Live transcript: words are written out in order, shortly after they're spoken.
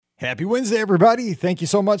Happy Wednesday, everybody. Thank you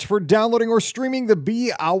so much for downloading or streaming the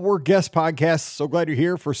Be Our Guest podcast. So glad you're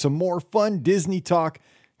here for some more fun Disney talk.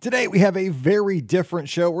 Today, we have a very different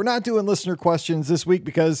show. We're not doing listener questions this week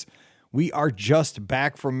because we are just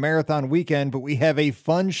back from Marathon Weekend, but we have a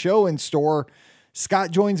fun show in store.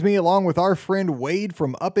 Scott joins me along with our friend Wade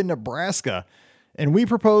from up in Nebraska, and we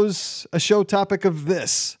propose a show topic of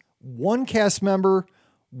this: one cast member,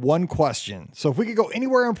 one question. So if we could go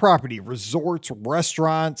anywhere on property, resorts,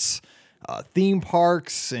 restaurants, theme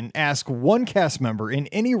parks, and ask one cast member in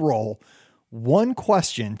any role one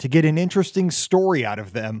question to get an interesting story out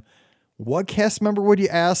of them, what cast member would you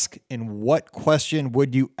ask and what question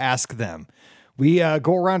would you ask them? We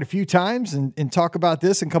go around a few times and talk about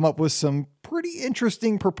this and come up with some pretty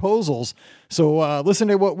interesting proposals. So listen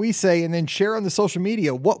to what we say and then share on the social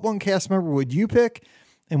media. What one cast member would you pick?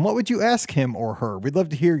 And what would you ask him or her? We'd love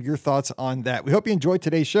to hear your thoughts on that. We hope you enjoyed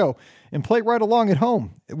today's show and play right along at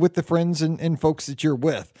home with the friends and folks that you're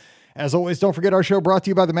with. As always, don't forget our show brought to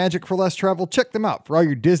you by The Magic for Less Travel. Check them out for all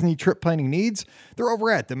your Disney trip planning needs. They're over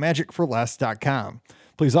at themagicforless.com.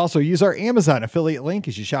 Please also use our Amazon affiliate link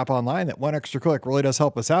as you shop online. That one extra click really does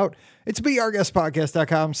help us out. It's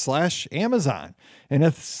beourguestpodcast.com/Amazon. And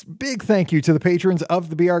a big thank you to the patrons of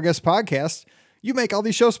the Be Our Guest podcast. You make all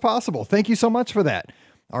these shows possible. Thank you so much for that.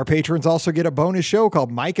 Our patrons also get a bonus show called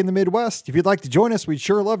Mike in the Midwest. If you'd like to join us, we'd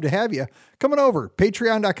sure love to have you. Coming over,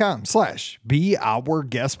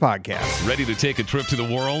 patreon.com/beourguestpodcast. Ready to take a trip to the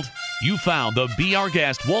world? You found the Be Our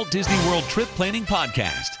Guest Walt Disney World Trip Planning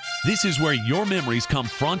Podcast. This is where your memories come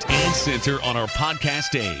front and center on our podcast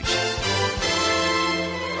stage.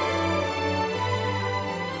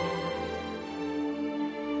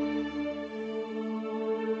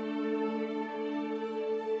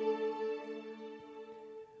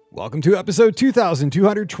 Welcome to episode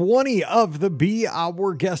 2220 of the Be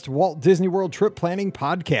Our Guest Walt Disney World Trip Planning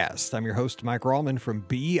Podcast. I'm your host, Mike Rallman from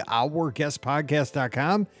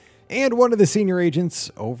beourguestpodcast.com and one of the senior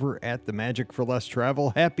agents over at the Magic for Less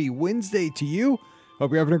Travel. Happy Wednesday to you.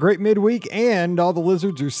 Hope you're having a great midweek and all the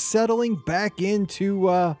lizards are settling back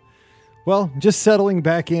into, just settling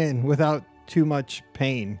back in without too much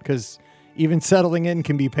pain, because even settling in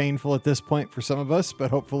can be painful at this point for some of us,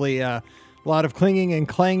 but hopefully, a lot of clinging and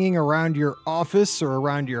clanging around your office or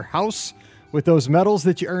around your house with those medals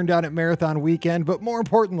that you earned out at Marathon Weekend. But more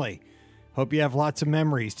importantly, hope you have lots of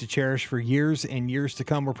memories to cherish for years and years to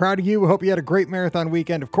come. We're proud of you. We hope you had a great Marathon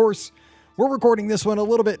Weekend. Of course, we're recording this one a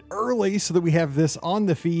little bit early so that we have this on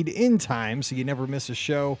the feed in time so you never miss a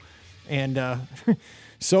show. And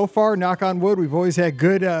so far, knock on wood, we've always had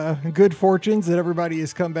good fortunes that everybody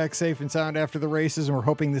has come back safe and sound after the races, and we're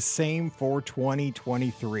hoping the same for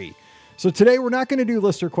 2023. So today we're not going to do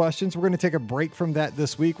listener questions. We're going to take a break from that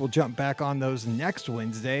this week. We'll jump back on those next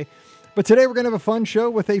Wednesday. But today we're going to have a fun show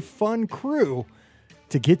with a fun crew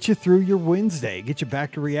to get you through your Wednesday, get you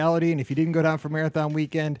back to reality. And if you didn't go down for Marathon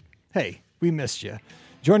Weekend, hey, we missed you.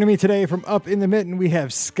 Joining me today from up in the mitten, we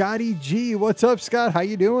have Scotty G. What's up, Scott? How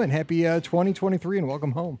you doing? Happy 2023 and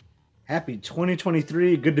welcome home. Happy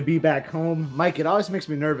 2023. Good to be back home. Mike, it always makes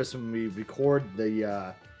me nervous when we record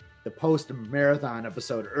the post-marathon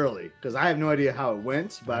episode early, because I have no idea how it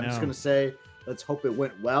went, but I'm just going to say, let's hope it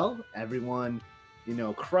went well. Everyone,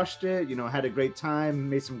 crushed it, had a great time,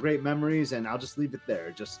 made some great memories, and I'll just leave it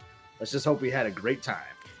there. Let's just hope we had a great time.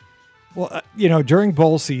 Well, during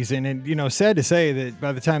bowl season, and, sad to say that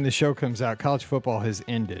by the time the show comes out, college football has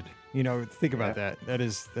ended. Think about that. That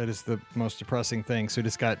is the most depressing thing. So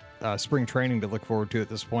just got spring training to look forward to at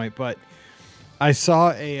this point, but I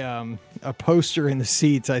saw a poster in the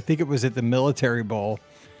seats. I think it was at the Military Bowl,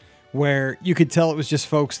 where you could tell it was just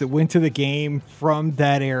folks that went to the game from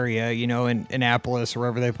that area, in Annapolis or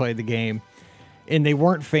wherever they played the game. And they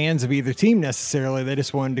weren't fans of either team necessarily. They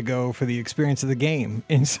just wanted to go for the experience of the game.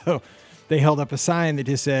 And so they held up a sign that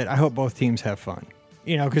just said, I hope both teams have fun.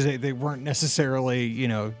 Because they weren't necessarily,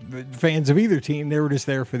 fans of either team. They were just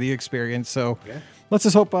there for the experience. So let's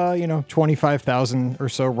just hope, 25,000 or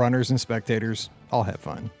so runners and spectators all have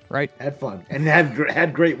fun, right? Had fun and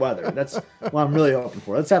had great weather. That's what I'm really hoping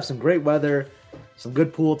for. Let's have some great weather, some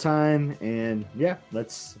good pool time, and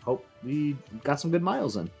let's hope we got some good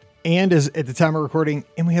miles in. And at the time of recording,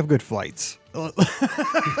 and we have good flights.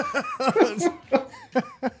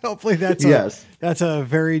 Hopefully that's a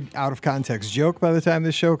very out of context joke by the time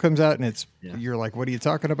this show comes out, and you're like, what are you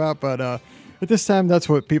talking about? But at this time, that's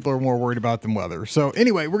what people are more worried about than weather. So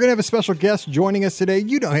anyway, we're gonna have a special guest joining us today.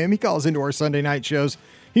 You know him; he calls into our Sunday night shows.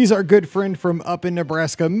 He's our good friend from up in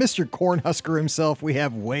Nebraska, Mr. Cornhusker himself. We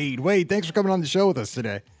have Wade. Wade, thanks for coming on the show with us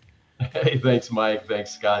today. Hey, thanks, Mike.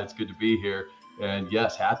 Thanks, Scott. It's good to be here. And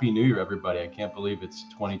yes, Happy New Year, everybody. I can't believe it's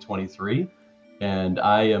 2023. And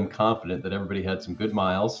I am confident that everybody had some good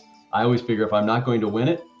miles. I always figure if I'm not going to win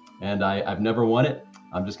it, and I've never won it,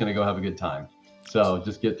 I'm just going to go have a good time. So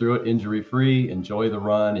just get through it injury-free, enjoy the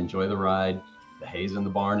run, enjoy the ride. The hay's in the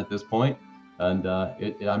barn at this point, and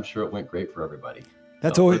I'm sure it went great for everybody.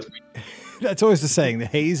 That's always the saying, the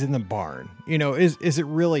hay's in the barn. You know, is it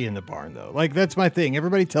really in the barn though? Like, that's my thing.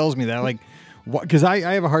 Everybody tells me that, like, because I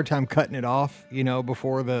have a hard time cutting it off, you know,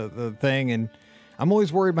 before the thing, and I'm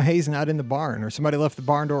always worried my hay's not in the barn or somebody left the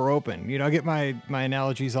barn door open. You know, I get my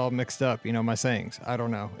analogies all mixed up, you know, my sayings. I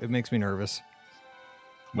don't know. It makes me nervous.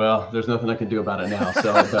 Well, there's nothing I can do about it now,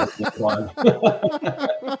 so it doesn't go on.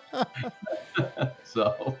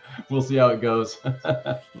 So we'll see how it goes.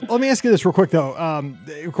 Let me ask you this real quick, though.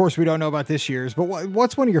 Of course, we don't know about this year's, but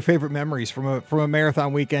what's one of your favorite memories from a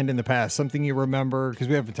marathon weekend in the past? Something you remember, because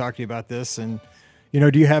we haven't talked to you about this, and you know,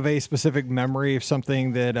 do you have a specific memory of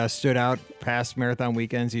something that stood out past marathon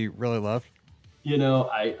weekends you really loved? You know,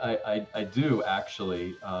 I do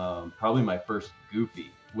actually. Probably my first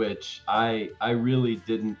Goofy, which I really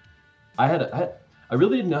didn't. I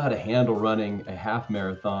really didn't know how to handle running a half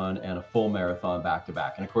marathon and a full marathon back to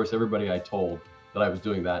back. And of course, everybody I told that I was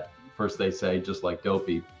doing that, first they say, just like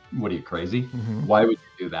Dopey, what are you, crazy? Mm-hmm. Why would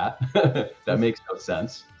you do that? That makes no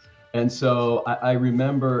sense. And so I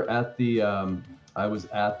remember I was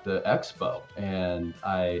at the expo, and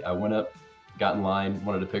I went up, got in line,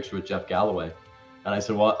 wanted a picture with Jeff Galloway. And I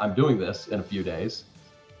said, well, I'm doing this in a few days.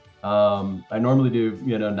 I normally do,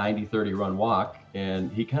 90-30 run walk.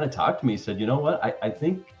 And he kind of talked to me. He said, you know what? I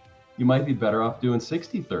think you might be better off doing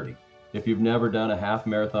 60-30 if you've never done a half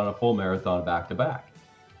marathon, a full marathon back to back.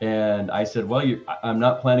 And I said, well, I'm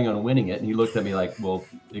not planning on winning it. And he looked at me like, well,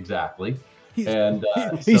 exactly. He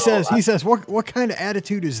says, what kind of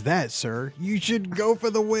attitude is that, sir? You should go for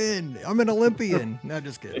the win. I'm an Olympian. No,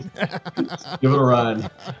 just kidding. Give it a run.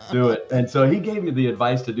 Do it. And so he gave me the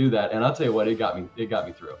advice to do that. And I'll tell you what, it got me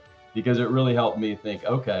through, because it really helped me think,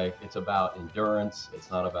 okay, it's about endurance.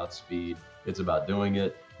 It's not about speed. It's about doing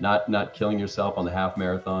it, not killing yourself on the half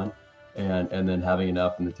marathon, and then having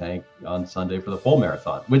enough in the tank on Sunday for the full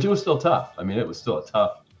marathon, which it was still tough. I mean, it was still a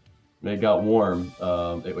tough. It got warm.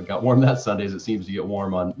 It got warm that Sunday, as it seems to get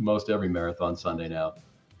warm on most every marathon Sunday now.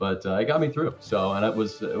 But it got me through. So, and it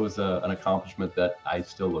was an accomplishment that I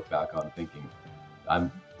still look back on thinking, I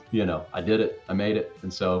did it. I made it.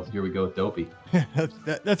 And so here we go with Dopey.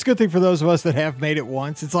 That's a good thing for those of us that have made it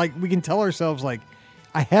once. It's like we can tell ourselves, like,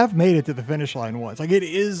 I have made it to the finish line once. Like, it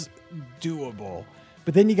is doable.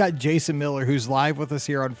 But then you got Jason Miller, who's live with us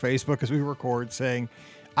here on Facebook as we record, saying,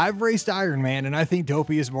 I've raced Ironman, and I think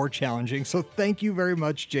Dopey is more challenging. So thank you very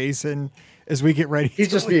much, Jason, as we get ready. He's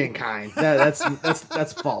just being kind. That's a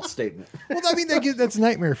false statement. Well, I mean, that's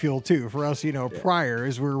nightmare fuel, too, for us, prior,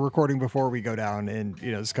 as we're recording before we go down, and,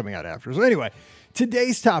 it's coming out after. So anyway,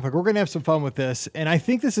 today's topic, we're going to have some fun with this, and I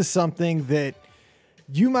think this is something that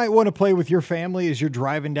you might want to play with your family as you're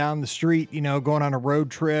driving down the street, going on a road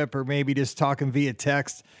trip, or maybe just talking via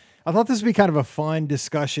text. I thought this would be kind of a fun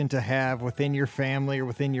discussion to have within your family or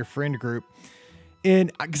within your friend group.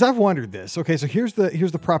 And because I've wondered this. Okay, so here's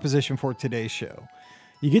the proposition for today's show.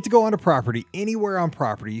 You get to go on a property, anywhere on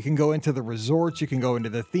property. You can go into the resorts, you can go into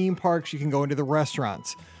the theme parks, you can go into the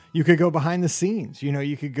restaurants. You could go behind the scenes.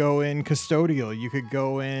 You could go in custodial. You could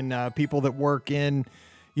go in people that work in,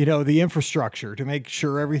 the infrastructure to make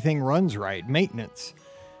sure everything runs right, maintenance.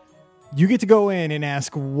 You get to go in and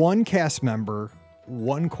ask one cast member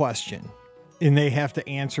one question, and they have to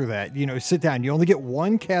answer that. Sit down. You only get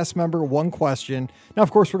one cast member, one question. Now,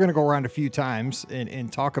 of course, we're going to go around a few times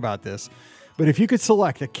and talk about this. But if you could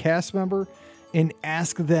select a cast member and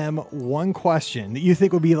ask them one question that you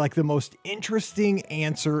think would be like the most interesting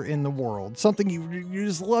answer in the world, something you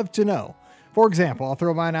just love to know. For example, I'll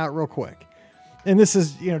throw mine out real quick. And this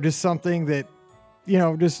is, just something that,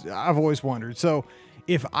 I've always wondered. So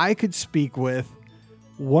if I could speak with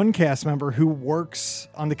one cast member who works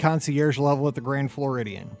on the concierge level at the Grand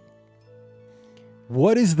Floridian,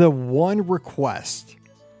 what is the one request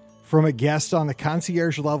from a guest on the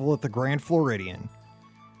concierge level at the Grand Floridian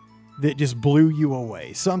that just blew you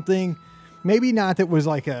away? Something, maybe not that was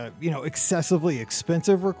like a, excessively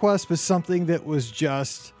expensive request, but something that was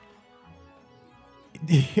just,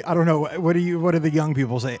 I don't know. What do the young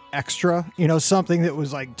people say? Extra, something that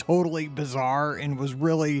was like totally bizarre and was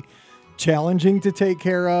really challenging to take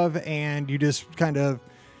care of. And you just kind of,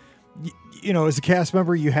 as a cast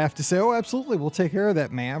member, you have to say, oh, absolutely, we'll take care of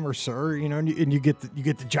that, ma'am or sir, and you get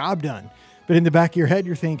the job done. But in the back of your head,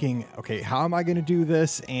 you're thinking, okay, how am I going to do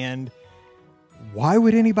this? And why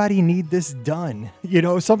would anybody need this done? You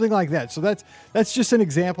know, something like that. So that's just an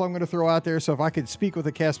example I'm going to throw out there. So if I could speak with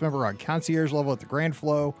a cast member on concierge level at the Grand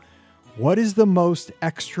Flow, what is the most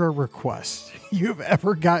extra request you've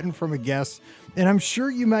ever gotten from a guest? And I'm sure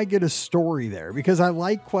you might get a story there, because I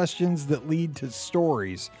like questions that lead to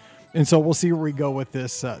stories. And so we'll see where we go with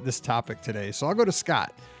this topic today. So I'll go to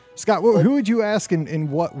Scott. Scott, who would you ask,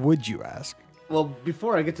 and what would you ask? Well,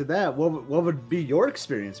 before I get to that, what would be your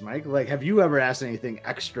experience, Mike? Like, have you ever asked anything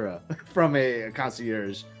extra from a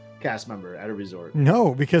concierge cast member at a resort?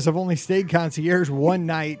 No, because I've only stayed concierge one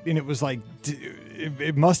night, and it was like,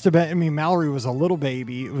 it must have been, I mean, Mallory was a little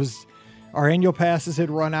baby. It was, our annual passes had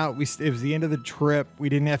run out. It was the end of the trip. We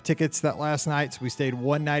didn't have tickets that last night, so we stayed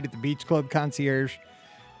one night at the Beach Club concierge.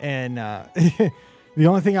 And the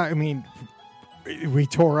only thing, we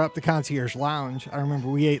tore up the concierge lounge. I remember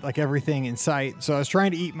we ate like everything in sight. So I was trying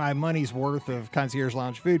to eat my money's worth of concierge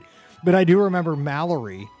lounge food. But I do remember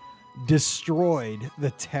Mallory destroyed the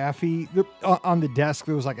taffy on the desk.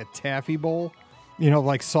 There was like a taffy bowl,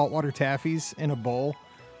 like saltwater taffies in a bowl.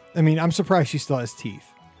 I mean, I'm surprised she still has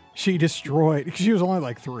teeth. She destroyed, she was only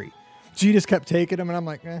like 3. She just kept taking them. And I'm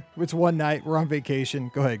like, it's one night. We're on vacation.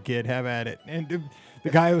 Go ahead, kid, have at it. And the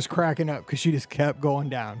guy was cracking up because she just kept going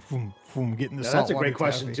down, getting the saltwater. That's a great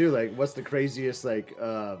question taffy. too. Like, what's the craziest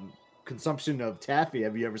consumption of taffy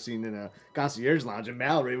have you ever seen in a concierge lounge? And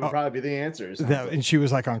Mallory would probably be the answer. And she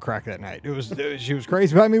was like on crack that night. She was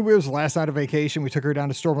crazy. But I mean, it was the last night of vacation. We took her down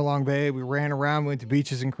to Stormalong Bay. We ran around, went to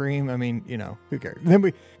Beaches and Cream. I mean, who cares? Then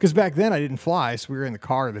because back then I didn't fly, so we were in the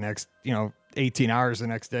car the next, 18 hours the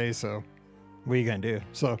next day. So what are you gonna do?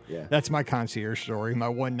 So that's my concierge story, my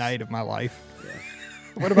one night of my life. Yeah.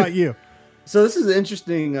 What about you? So this is an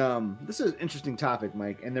interesting topic,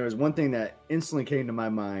 Mike. And there was one thing that instantly came to my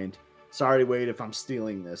mind. Sorry, Wade, if I'm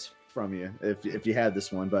stealing this from you, if you had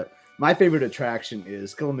this one, but my favorite attraction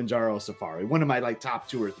is Kilimanjaro Safari. One of my top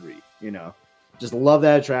 2 or 3, just love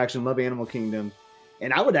that attraction. Love Animal Kingdom.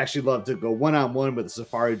 And I would actually love to go one-on-one with a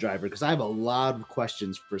safari driver, because I have a lot of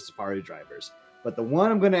questions for safari drivers. But the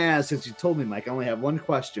one I'm going to ask, since you told me, Mike, I only have one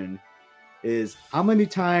question, is how many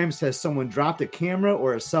times has someone dropped a camera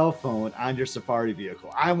or a cell phone on your safari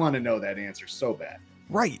vehicle? I want to know that answer so bad.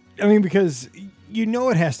 Right. I mean, because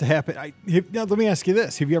it has to happen. Now, let me ask you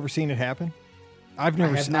this. Have you ever seen it happen? I've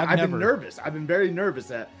never seen it. I've been nervous. I've been very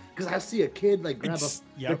nervous because I see a kid grab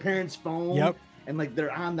their parent's phone and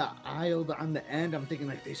they're on the aisle, on the end. I'm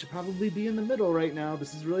thinking they should probably be in the middle right now.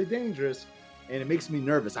 This is really dangerous. And it makes me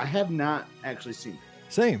nervous. I have not actually seen it.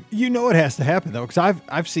 Same. It has to happen though, because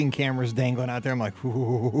I've seen cameras dangling out there. I'm like,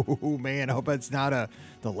 ooh, man, I hope it's not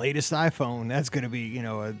the latest iPhone. That's going to be, a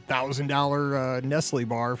 $1,000 Nestle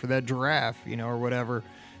bar for that giraffe, or whatever.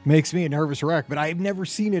 Makes me a nervous wreck. But I've never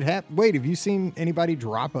seen it happen. Wait, have you seen anybody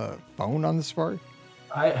drop a phone on the safari?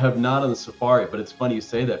 I have not on the safari, but it's funny you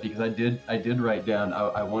say that, because I did write down.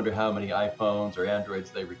 I wonder how many iPhones or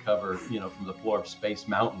Androids they recover, from the floor of Space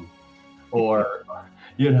Mountain, or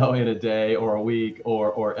in a day or a week,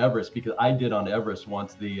 or Everest, because I did on Everest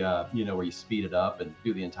once the where you speed it up and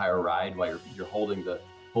do the entire ride while you're holding the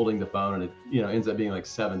phone, and it ends up being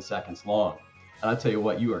 7 seconds long. And I tell you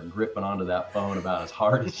what, you are gripping onto that phone about as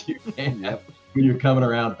hard as you can when you're coming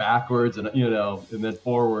around backwards and and then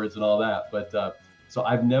forwards and all that. But so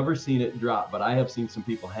I've never seen it drop, but I have seen some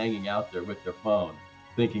people hanging out there with their phone,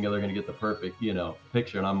 thinking they're going to get the perfect,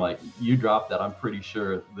 picture. And I'm like, you dropped that, I'm pretty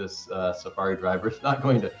sure this safari driver is not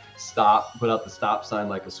going to stop, put out the stop sign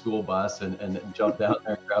like a school bus and jump down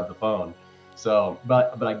there and grab the phone. So,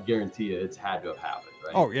 but I guarantee you it's had to have happened,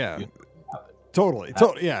 right? Oh, yeah. Totally.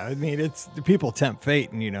 Yeah. I mean, it's the people tempt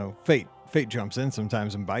fate, and, fate jumps in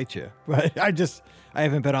sometimes and bites you. But I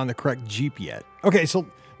haven't been on the correct Jeep yet. Okay. So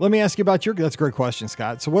let me ask you about that's a great question,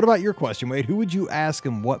 Scott. So what about your question, Wade? Who would you ask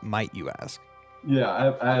and what might you ask?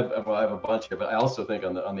 Yeah, I have a bunch here, but I also think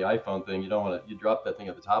on the iPhone thing, you drop that thing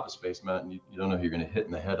at the top of Space Mountain, you don't know who you're going to hit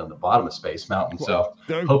in the head on the bottom of Space Mountain. So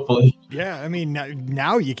hopefully. Yeah, I mean,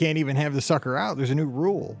 now you can't even have the sucker out. There's a new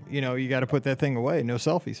rule. You got to put that thing away. No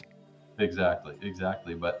selfies. Exactly.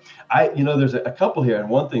 But there's a couple here, and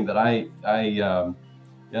one thing that I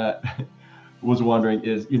was wondering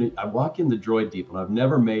is, I walk in the droid depot, and I've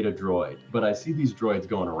never made a droid, but I see these droids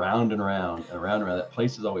going around and around and around and around. That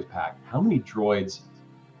place is always packed. How many droids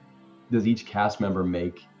does each cast member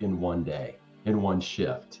make in one day, in one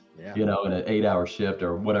shift? Yeah. In an 8-hour shift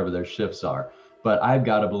or whatever their shifts are. But I've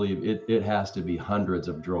got to believe it has to be hundreds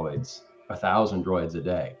of droids, 1,000 droids a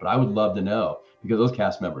day. But I would love to know, because those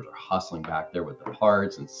cast members are hustling back there with their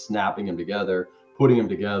parts and snapping them together, putting them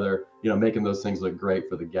together, making those things look great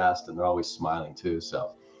for the guest, and they're always smiling too.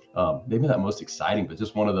 So maybe not most exciting, but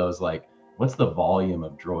just one of those what's the volume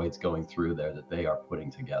of droids going through there that they are putting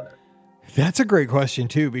together? That's a great question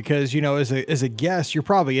too, because, as a guest, you're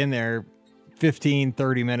probably in there 15,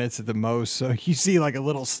 30 minutes at the most. So you see like a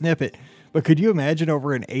little snippet, but could you imagine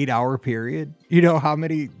over an 8-hour period, how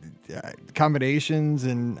many combinations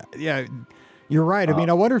and you're right. I mean,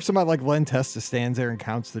 I wonder if somebody like Len Testa stands there and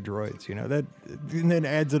counts the droids, that and then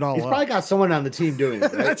adds it all He's up. probably got someone on the team doing it.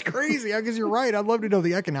 Right? That's crazy. Because you're right. I'd love to know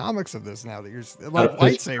the economics of this now that you're like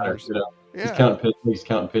lightsabers. He's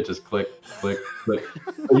counting pitches, click, click, click.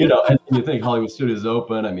 And you think Hollywood Studios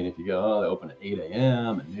open. I mean, if you go, they open at 8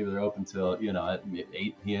 a.m. and maybe they're open till, at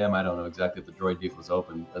 8 p.m. I don't know exactly if the droid depot is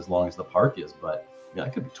open as long as the park is, but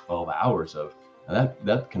it could be 12 hours of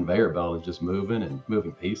that conveyor belt is just moving and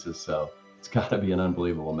moving pieces. So it's got to be an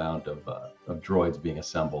unbelievable amount of droids being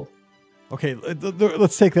assembled. Okay,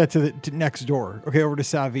 let's take that to next door. Okay, over to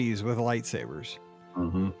Savi's with lightsabers.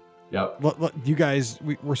 Mm-hmm. Yep. You guys,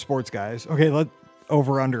 we're sports guys. Okay, let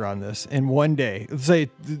over under on this. In one day, let's say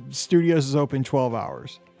the studios is open 12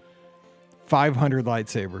 hours, 500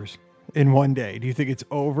 lightsabers in one day. Do you think it's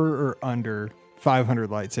over or under 500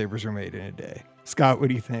 lightsabers are made in a day? Scott, what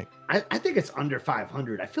do you think? I think it's under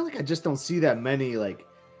 500. I feel like I just don't see that many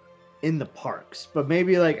in the parks, but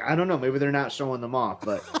maybe I don't know, maybe they're not showing them off,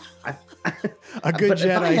 but a good Jedi.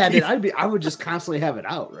 If I had it, I would just constantly have it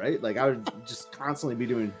out, right? I would just constantly be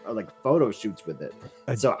doing photo shoots with it.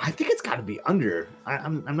 So I think it's got to be under.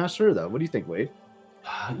 I'm not sure though. What do you think, Wade?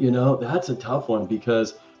 That's a tough one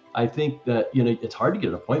because I think that it's hard to get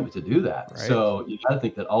an appointment to do that. Right. So you got to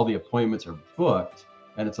think that all the appointments are booked,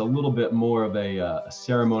 and it's a little bit more of a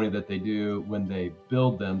ceremony that they do when they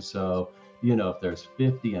build them. So if there's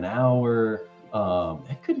 50 an hour,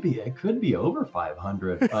 it could be over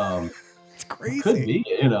 500. It's crazy. It could be,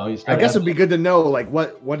 I guess it'd be good to know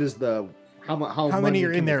what is the how many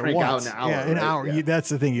are in there once? An hour, yeah, an hour. Yeah. That's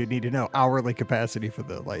the thing you'd need to know. Hourly capacity for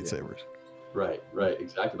the lightsabers. Yeah. Right,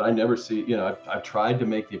 exactly. But I never see. I've tried to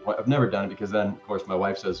make the appointment. I've never done it because then, of course, my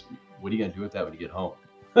wife says, "What are you going to do with that when you get home?"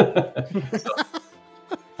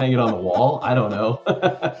 Hang it on the wall? I don't know.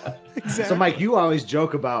 Exactly. So, Mike, you always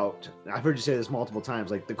joke about, I've heard you say this multiple times,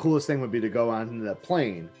 the coolest thing would be to go on the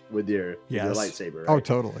plane with your lightsaber. Right? Oh,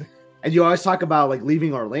 totally. And you always talk about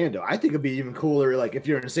leaving Orlando. I think it'd be even cooler if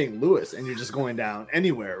you're in St. Louis and you're just going down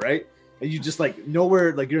anywhere, right? And you just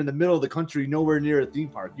nowhere, you're in the middle of the country, nowhere near a theme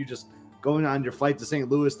park. You just going on your flight to St.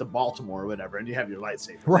 Louis to Baltimore or whatever, and you have your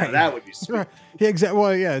lightsaber. Right. Now, that would be sweet. Right. Yeah, exactly.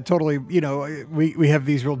 Well, yeah, totally. We have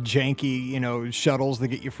these real janky, shuttles that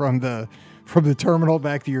get you from the terminal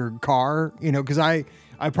back to your car, because I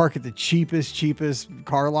park at the cheapest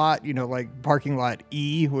car lot, parking lot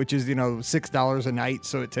E, which is, $6 a night.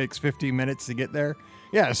 So it takes 15 minutes to get there.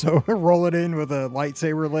 Yeah. So roll it in with a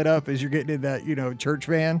lightsaber lit up as you're getting in that, church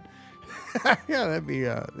van. Yeah, that'd be,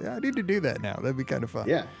 I need to do that now. That'd be kind of fun.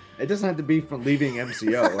 Yeah. It doesn't have to be from leaving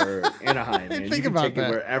MCO or Anaheim, man. Think you can about take that.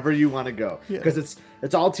 it wherever you want to go. Because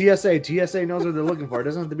it's all TSA. TSA knows what they're looking for. It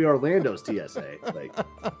doesn't have to be Orlando's TSA.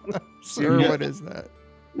 Sir, what is that?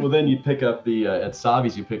 Well, then you pick up the at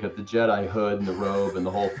Savi's, you pick up the Jedi hood and the robe and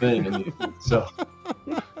the whole thing, and so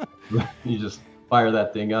you just fire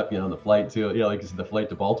that thing up, the flight to, the flight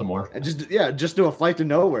to Baltimore. And just do a flight to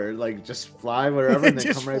nowhere, just fly wherever and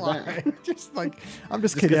then come right back. Just I'm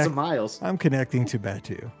just get some miles. I'm connecting to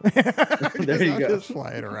Batu. There you go. Just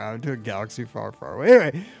flying around to a galaxy far, far away.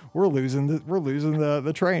 Anyway, we're losing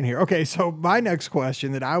the train here. Okay, so my next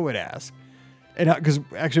question that I would ask, and because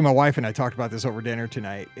actually my wife and I talked about this over dinner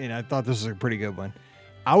tonight, and I thought this was a pretty good one.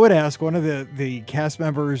 I would ask one of the cast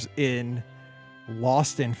members in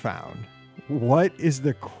Lost and Found, what is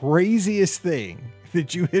the craziest thing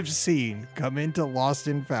that you have seen come into Lost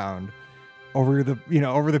and Found over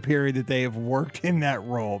the period that they have worked in that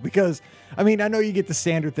role? Because I know you get the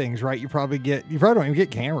standard things, right? You probably don't even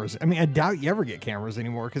get cameras. I doubt you ever get cameras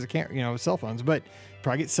anymore because cell phones, but you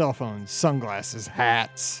probably get cell phones, sunglasses,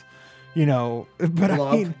 hats, but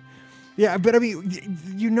Glove.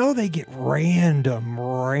 they get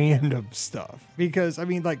random stuff because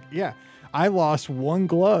I lost one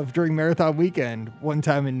glove during marathon weekend one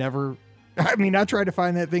time and never, I tried to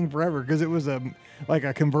find that thing forever because it was a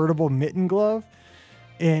convertible mitten glove.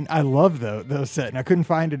 And I love those set, and I couldn't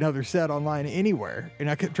find another set online anywhere. And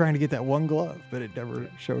I kept trying to get that one glove, but it never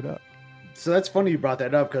showed up. So that's funny you brought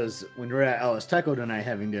that up because when we were at Ellis Teco tonight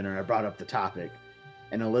having dinner, I brought up the topic.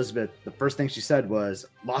 And Elizabeth, the first thing she said was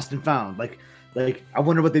Lost and Found. I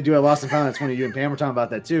wonder what they do at Lost and Found. That's funny. You and Pam were talking about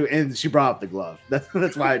that too. And she brought up the glove.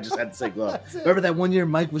 That's why I just had to say glove. Remember that one year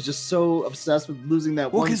Mike was just so obsessed with losing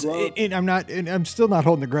that one glove? And I'm still not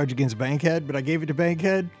holding a grudge against Bankhead, but I gave it to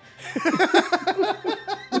Bankhead.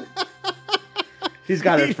 He's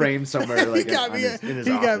got it framed somewhere. Like he got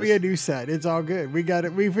me a new set. It's all good. We got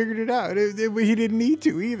it. We figured it out. He didn't need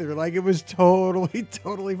to either. Like, it was totally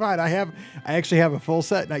fine. I actually have a full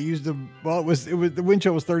set, and I used them. Well, it was the wind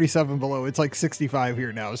chill was 37 below. It's like 65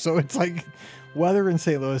 here now. So it's like weather in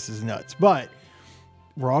St. Louis is nuts, but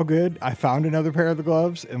we're all good. I found another pair of the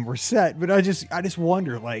gloves and we're set. But I just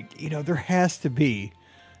wonder, like, there has to be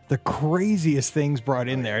the craziest things brought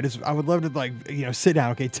in there. I would love to, like, sit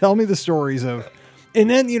down. Okay, tell me the stories of, and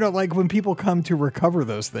then, like, when people come to recover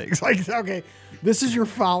those things, like, okay, this is your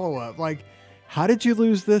follow up. Like, how did you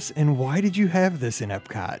lose this, and why did you have this in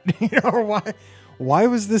Epcot? Or why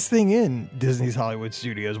was this thing in Disney's Hollywood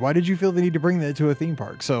Studios? Why did you feel the need to bring that to a theme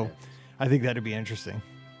park? So, I think that'd be interesting.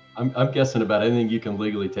 I'm guessing about anything you can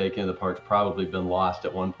legally take into the park's probably been lost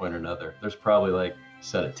at one point or another. There's probably like a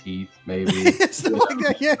set of teeth, maybe. Stuff like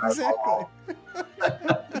that. Yeah, exactly.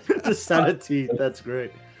 The set of teeth. That's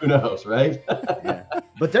great. Who knows, right? Yeah.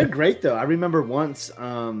 But they're great though. I remember once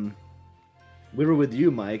we were with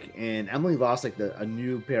you, Mike, and Emily lost like a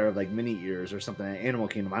new pair of like mini ears or something at Animal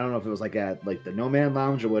Kingdom. I don't know if it was like at like the No Man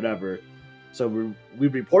Lounge or whatever. So we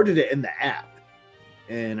reported it in the app.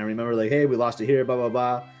 And I remember like, hey, we lost it here, blah, blah,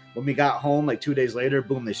 blah. When we got home, like 2 days later,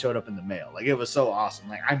 boom, they showed up in the mail. Like, it was so awesome.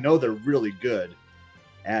 Like, I know they're really good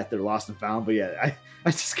at their lost and found, but yeah,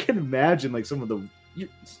 I just can't imagine like some of the,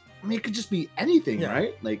 it could just be anything,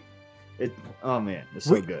 right? Like, oh man, it's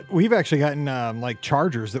so good. We've actually gotten like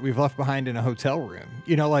chargers that we've left behind in a hotel room,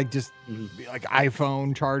 like just like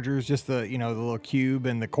iPhone chargers, just the, the little cube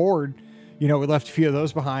and the cord, we left a few of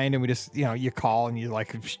those behind, and we just, you call and you're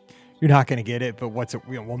like, you're not going to get it, but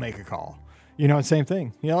we'll make a call. Same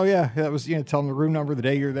thing. Oh yeah, that was, tell them the room number the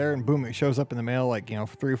day you're there, and boom, it shows up in the mail like,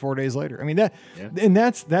 3 or 4 days later. I mean, and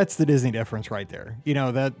that's the Disney difference right there.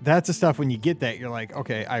 That's the stuff when you get that, you're like,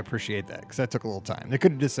 okay, I appreciate that, because that took a little time. They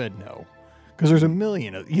could have just said no, because there's a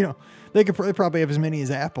million of, they probably have as many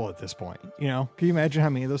as Apple at this point. Can you imagine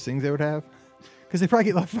how many of those things they would have? Because they probably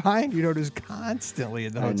get left behind, just constantly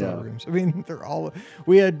in the hotel rooms. I mean,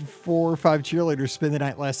 we had 4 or 5 cheerleaders spend the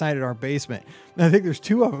night last night at our basement. And I think there's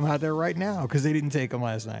 2 of them out there right now because they didn't take them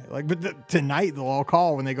last night. But tonight they'll all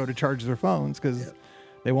call when they go to charge their phones because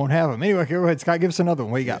they won't have them. Anyway, go ahead, Scott, give us another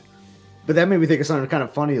one. What you got? But that made me think of something kind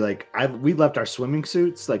of funny. Like we left our swimming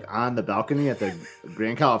suits like on the balcony at the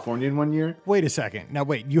Grand Californian one year. Wait a second. Now,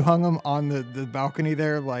 wait, you hung them on the balcony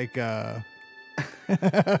there like...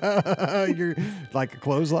 You're like a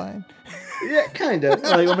clothesline. Yeah, kind of.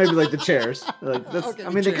 Or maybe like the chairs. Like that's. Okay, I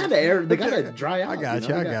mean, they kind of air. They gotta dry out. I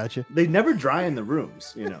got you. They never dry in the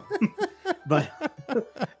rooms, But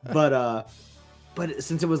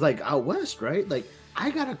since it was like out west, right? Like I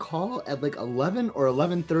got a call at like 11 or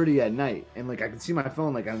 11:30 at night, and like I can see my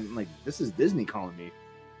phone. Like I'm like, this is Disney calling me.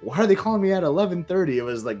 Why are they calling me at 11:30? It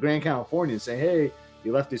was like Grand California saying, hey,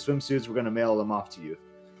 you left these swimsuits. We're gonna mail them off to you.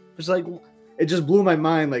 It's like. It just blew my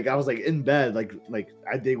mind. Like I was like in bed, like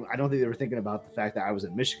I don't think they were thinking about the fact that I was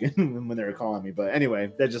in Michigan when they were calling me. But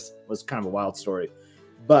anyway, that just was kind of a wild story.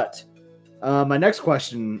 But my next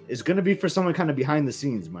question is going to be for someone kind of behind the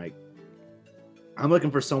scenes, Mike. I'm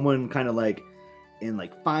looking for someone kind of like in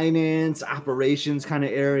like finance, operations kind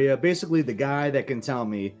of area. Basically, the guy that can tell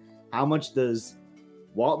me how much does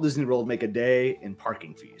Walt Disney World make a day in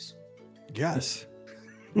parking fees? Yes,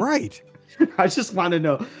 right. I just want to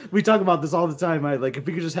know. We talk about this all the time. Like if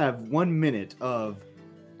we could just have 1 minute of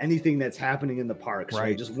anything that's happening in the parks,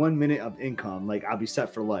 right? Just 1 minute of income, like I'll be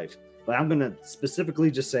set for life. But I'm gonna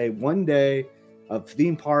specifically just say 1 day of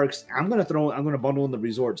theme parks. I'm gonna bundle in the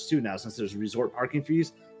resorts too now, since there's resort parking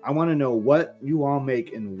fees. I want to know what you all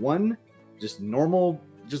make in one just normal.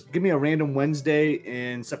 Just give me a random Wednesday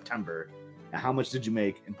in September. And how much did you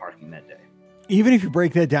make in parking that day? Even if you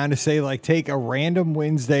break that down to say, like, take a random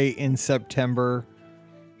Wednesday in September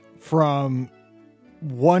from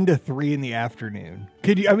 1 to 3 in the afternoon.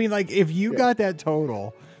 Could you, I mean, like, if you got that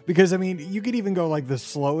total, because I mean, you could even go like the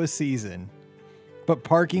slowest season, but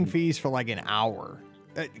parking fees for like an hour.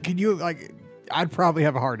 Could you, like, I'd probably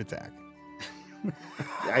have a heart attack.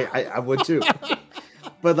 I would too.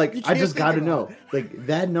 But like, I just got to know, like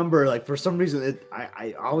that number, like for some reason,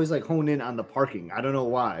 I always like hone in on the parking. I don't know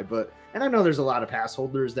why, and I know there's a lot of pass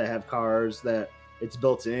holders that have cars that it's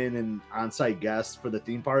built in and on-site guests for the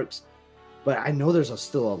theme parks. But I know there's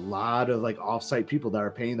still a lot of like off-site people that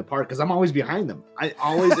are paying the park because I'm always behind them. I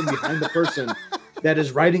always am behind the person that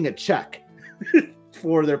is writing a check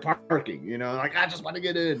for their parking. Like I just want to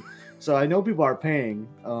get in. So I know people are paying,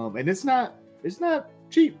 and it's not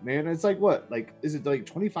cheap, man. It's like what? Like, is it like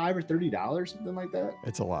 $25 or $30, something like that?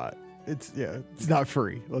 It's a lot. It's not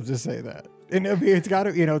free. Let's just say that. And I mean, it's got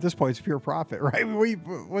to, at this point, it's pure profit, right?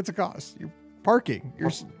 What's it cost? parking.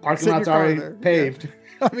 Your parking lot's already paved.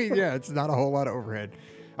 Yeah. I mean, yeah, it's not a whole lot of overhead.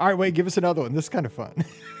 All right, wait, give us another one. This is kind of fun.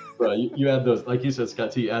 Bro, you add those, like you said,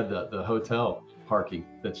 Scott, you add the hotel parking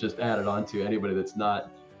that's just added on to anybody that's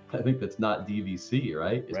not, I think that's not DVC,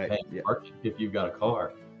 right? Is paying parking if you've got a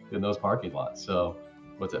car in those parking lots. So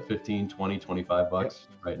what's that, 15, 20, 25 bucks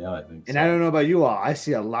right now, I think. And I don't know about you all. I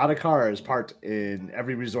see a lot of cars parked in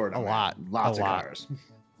every resort. Lots of cars.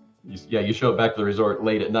 You show up back to the resort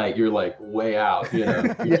late at night, you're like way out, you know.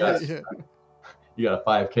 You got a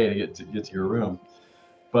 5K to get to your room.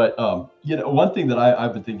 But one thing that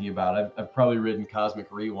I've been thinking about, I've probably ridden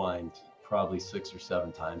Cosmic Rewind probably 6 or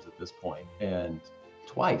 7 times at this point, and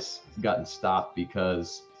twice gotten stopped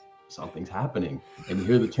because something's happening, and you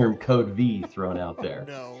hear the term Code V thrown out there.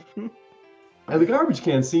 Oh, no. And the garbage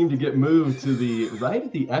cans seem to get moved to the right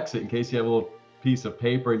at the exit in case you have a little piece of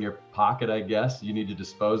paper in your pocket, I guess, you need to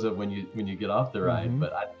dispose of when you get off the ride.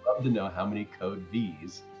 But I'd love to know how many Code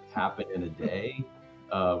V's happen in a day,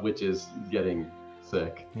 which is getting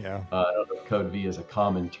sick. Yeah. I don't know if Code V is a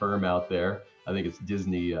common term out there. I think it's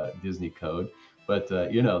Disney code. But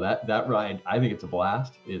that ride, I think it's a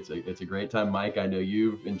blast. It's a great time, Mike. I know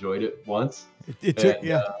you've enjoyed it once.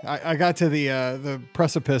 I got to the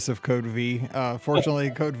precipice of Code V.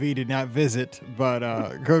 Fortunately, Code V did not visit, but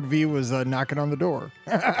Code V was knocking on the door.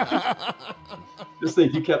 Just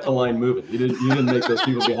think, you kept the line moving. You didn't make those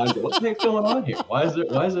people behind you. What the heck's going on here? Why is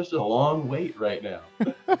there such a long wait right now?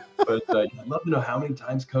 But I'd love to know how many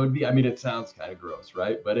times Code V. I mean, it sounds kind of gross,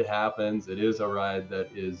 right? But it happens. It is a ride that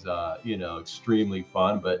is, extremely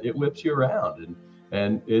fun, but it whips you around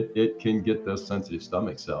and it can get those sensitive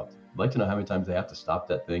stomachs. So I'd like to know how many times they have to stop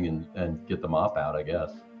that thing and get the mop out, I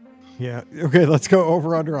guess. Yeah. Okay. Let's go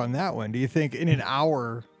over under on that one. Do you think in an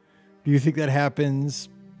hour, do you think that happens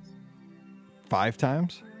 5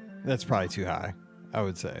 times? That's probably too high, I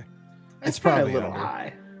would say. It's probably a little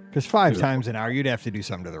high. Because 5 times an hour, you'd have to do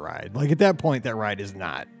something to the ride. Like at that point, that ride is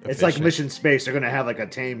not efficient. It's like Mission Space. They're going to have like a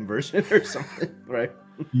tame version or something, right?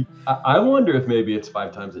 I wonder if maybe it's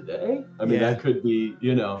 5 times a day. I mean, that could be,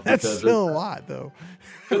 That's still a lot, though.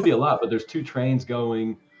 Could be a lot, but there's 2 trains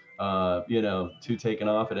going, 2 taking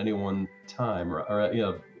off at any one time,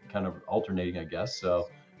 or kind of alternating, I guess. So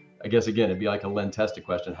I guess, again, it'd be like a Len Testa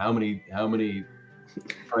question. How many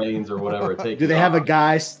trains or whatever it takes? Do they have a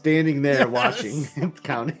guy standing there watching and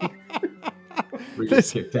counting?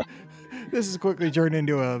 This is quickly turned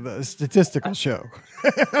into a statistical show,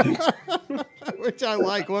 which I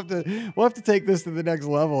like. We'll have to take this to the next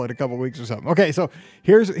level in a couple of weeks or something. Okay, so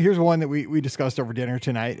here's one that we discussed over dinner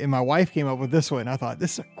tonight, and my wife came up with this one. I thought,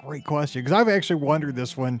 this is a great question because I've actually wondered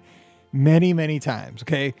this one many, many times.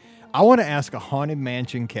 Okay, I want to ask a Haunted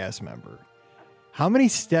Mansion cast member, how many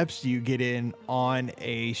steps do you get in on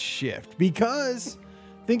a shift? Because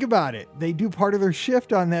think about it. They do part of their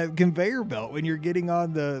shift on that conveyor belt when you're getting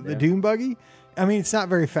on the dune buggy. I mean, it's not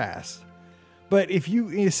very fast. But if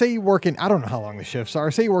you say you work in, I don't know how long the shifts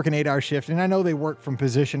are. Say you work an 8-hour shift, and I know they work from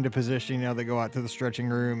position to position. They go out to the stretching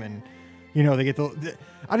room and, they get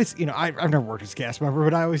I've never worked as a cast member,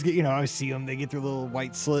 but I always get, I always see them. They get their little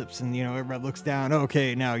white slips and, everybody looks down.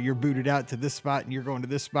 Okay, now you're booted out to this spot and you're going to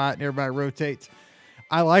this spot and everybody rotates.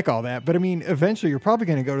 I like all that. But I mean, eventually you're probably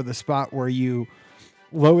going to go to the spot where you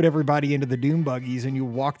load everybody into the dune buggies and you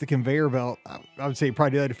walk the conveyor belt. I would say you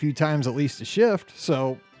probably do that a few times at least a shift.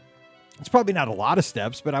 So it's probably not a lot of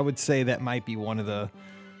steps, but I would say that might be one of the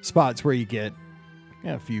spots where you get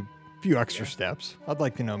a few extra steps. I'd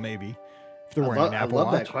like to know maybe if they're wearing an Apple Watch.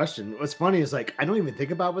 I love that question. What's funny is I don't even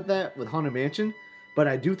think about that with Haunted Mansion, but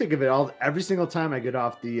I do think of it every single time I get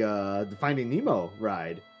off the Finding Nemo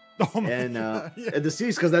ride. And the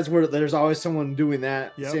seas, because that's where there's always someone doing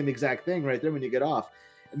that same exact thing right there when you get off.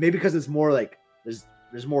 And maybe because it's more like there's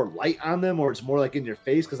more light on them, or it's more like in your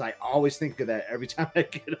face, because I always think of that every time I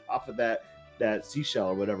get off of that seashell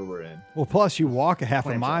or whatever we're in. Well, plus you walk a half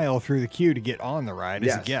a mile through the queue to get on the ride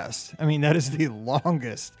as a guest. I mean, that is the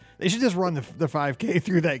longest. They should just run the 5K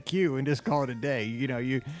through that queue and just call it a day.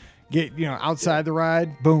 You get outside the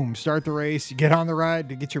ride, boom, start the race. You get on the ride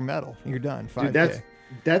to get your medal. You're done. 5K. Dude,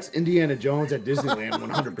 that's Indiana Jones at Disneyland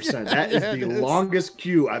 100%. That is the longest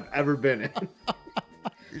queue I've ever been in.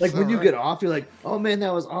 When you get off, you're like, oh man,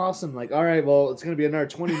 that was awesome. Like, all right, well, it's going to be another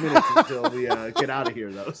 20 minutes until we get out of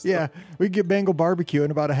here, though. So. Yeah, we get Bengal barbecue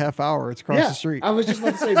in about a half hour. It's across the street. I was just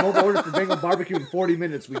about to say, mobile order for Bengal barbecue in 40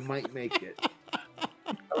 minutes. We might make it.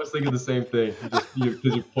 I was thinking the same thing. Because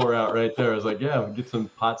you pour out right there. I was like, yeah, we'll get some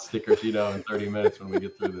pot stickers, in 30 minutes when we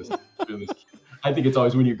get through this. I think it's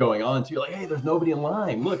always when you're going on, too. You're like, hey, there's nobody in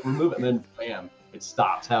line. Look, we're moving. And then, bam, it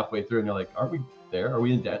stops halfway through. And you're like, aren't we there. Are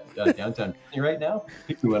we in downtown right now?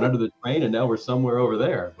 We went under the train and now we're somewhere over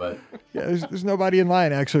there. But yeah, there's nobody in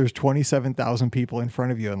line. Actually, there's 27,000 people in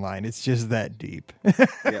front of you in line. It's just that deep. Yeah,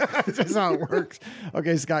 that's just how it works.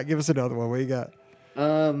 Okay, Scott, give us another one. What you got?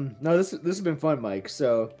 No, this has been fun, Mike.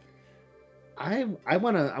 So I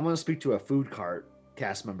wanna speak to a food cart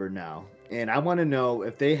cast member now, and I want to know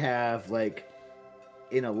if they have like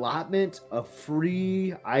an allotment of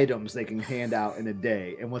free items they can hand out in a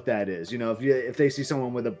day, and what that is. You know, if they see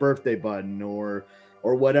someone with a birthday button or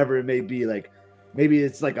whatever it may be, like maybe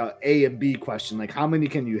it's like A and B question, like how many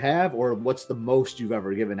can you have, or what's the most you've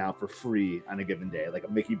ever given out for free on a given day, like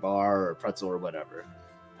a Mickey bar or a pretzel or whatever.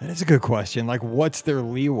 That is a good question. Like, what's their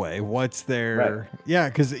leeway? What's their right. Yeah,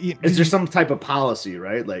 because is there some type of policy,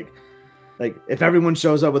 right? Like if everyone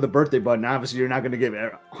shows up with a birthday button, obviously you're not going to give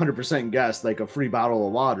 100% guess like a free bottle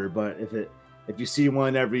of water. But if you see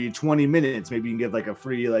one every 20 minutes, maybe you can give like a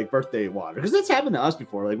free like birthday water, because that's happened to us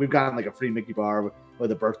before. Like we've gotten like a free Mickey bar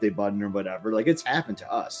with a birthday button or whatever. Like it's happened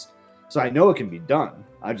to us. So I know it can be done.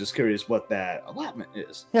 I'm just curious what that allotment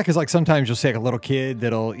is. Yeah, because like sometimes you'll see like a little kid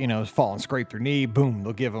that'll, fall and scrape their knee. Boom,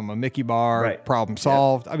 they'll give them a Mickey bar. Right. Problem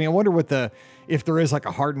solved. Yeah. I mean, I wonder if there is like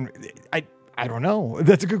a hardened. I don't know.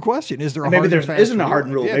 That's a good question. Is there a maybe hardened there isn't a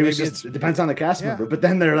hardened rule? Yeah, maybe it depends on the cast member. But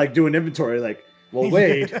then they're like doing inventory, like, well,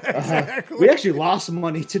 wait, exactly. We actually lost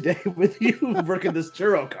money today with you working this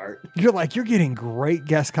churro cart. You're getting great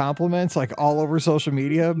guest compliments like all over social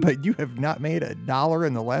media, but you have not made $1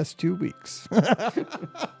 in the last 2 weeks.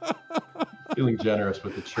 Feeling generous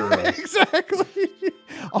with the churros. Exactly.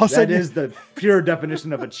 That is the pure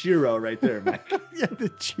definition of a churro right there, Mike. Yeah, the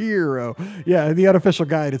churro. Yeah, the unofficial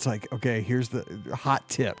guide, it's like, okay, here's the hot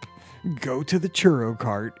tip. Go to the churro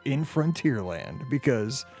cart in Frontierland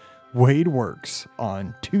because Wade works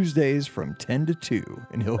on Tuesdays from 10 to 2,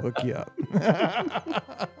 and he'll hook you up.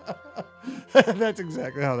 That's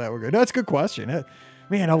exactly how that would go. No, that's a good question.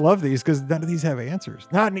 Man, I love these because none of these have answers.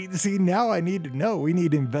 Now I need to know. We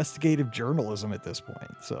need investigative journalism at this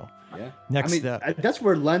point. So, yeah. Next step. That's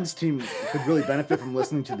where Len's team could really benefit from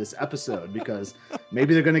listening to this episode, because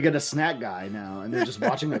maybe they're going to get a snack guy now, and they're just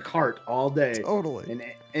watching a cart all day. Totally.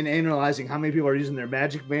 And analyzing how many people are using their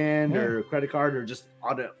Magic Band or credit card, or just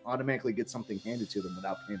automatically get something handed to them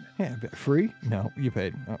without payment. Yeah, free? No, you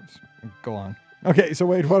paid. Oh, go on. Okay, so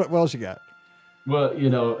Wade, what else you got? Well,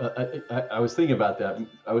 I was thinking about that.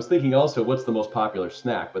 I was thinking also, what's the most popular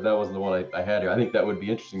snack? But that wasn't the one I had here. I think that would be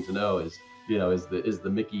interesting to know is the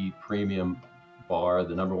Mickey Premium Bar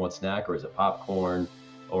the number one snack, or is it popcorn,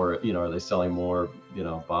 or, are they selling more,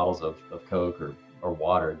 bottles of Coke or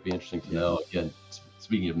water? It'd be interesting to know, again,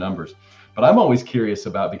 speaking of numbers. But I'm always curious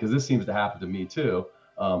about, because this seems to happen to me too.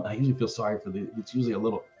 I usually feel sorry for it's usually a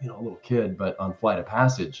little kid, but on Flight of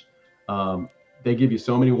Passage, they give you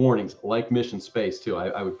so many warnings, like Mission Space too.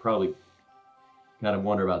 I would probably kind of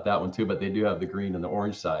wonder about that one too, but they do have the green and the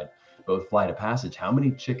orange side. But with Flight of Passage, how many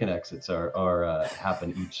chicken exits are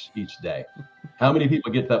happen each day? How many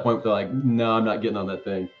people get to that point where they're like, no, I'm not getting on that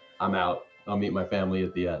thing. I'm out. I'll meet my family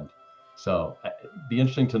at the end. So it'd be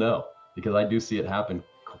interesting to know, because I do see it happen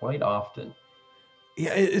quite often.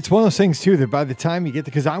 Yeah, it's one of those things too that by the time you get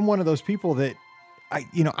there, because I'm one of those people that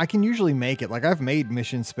I can usually make it. Like I've made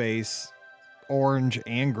Mission Space orange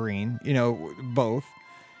and green, both.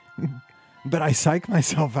 But I psych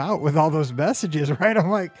myself out with all those messages, right? I'm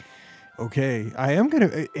like, okay,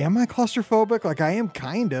 am I claustrophobic? Like I am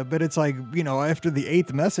kinda, but it's like, after the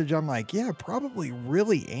 8th message, I'm like, yeah, I probably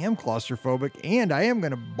really am claustrophobic, and I am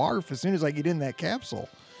going to barf as soon as I get in that capsule.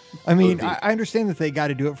 I mean, I understand that they got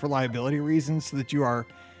to do it for liability reasons so that you are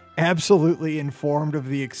absolutely informed of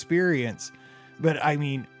the experience. But I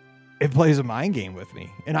mean, it plays a mind game with me,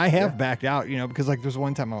 and I have backed out, because like there's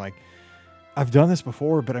one time I'm like, I've done this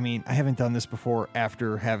before, but I mean, I haven't done this before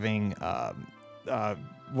after having,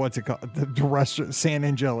 what's it called? The restaurant, San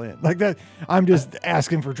Angel Inn, like that. I'm just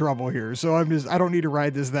asking for trouble here. So I don't need to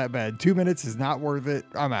ride this that bad. 2 minutes is not worth it.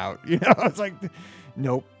 I'm out. It's like,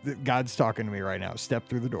 nope. God's talking to me right now. Step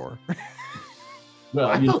through the door. Well,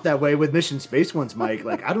 I felt that way with Mission Space once, Mike.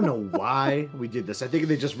 Like, I don't know why we did this. I think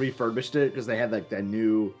they just refurbished it because they had like that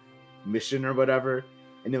new mission or whatever.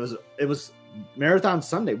 And it was Marathon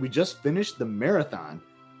Sunday. We just finished the marathon.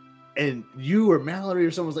 And you or Mallory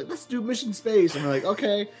or someone was like, let's do Mission Space. And we're like,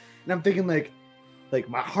 okay. And I'm thinking like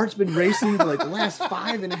my heart's been racing for like the last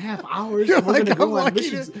 5.5 hours. You're and we're like, gonna go on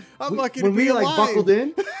missions. I'm lucky to when be we alive. like buckled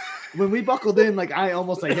in. When we buckled in, like I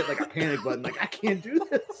almost like hit like a panic button. Like I can't do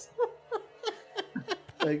this.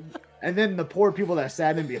 Like, and then the poor people that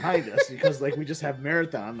sat in behind us, because like we just have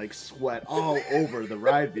marathon like sweat all over the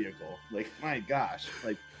ride vehicle. Like my gosh,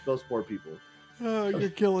 like those poor people. Oh, you're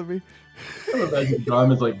killing me. Imagine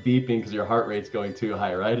Garmin's like beeping because your heart rate's going too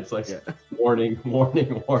high, right? It's like warning,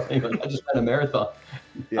 warning, warning. Like I just ran a marathon.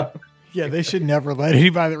 Yeah, they should never let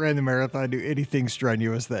anybody that ran the marathon do anything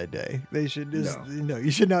strenuous that day. They should just,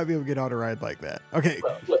 you should not be able to get on a ride like that. Okay.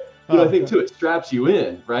 I think too, it straps you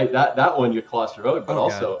in, right? That one you're claustrophobic, but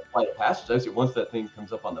also flight of passage. Obviously, once that thing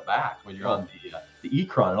comes up on the back, when you're on the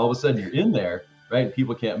e-cron, and all of a sudden you're in there, right? And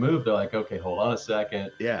people can't move. They're like, okay, hold on a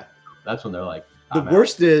second. Yeah. That's when they're like, the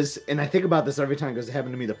worst is, and I think about this every time because it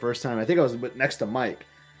happened to me the first time. I think I was next to Mike.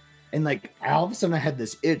 And like all of a sudden I had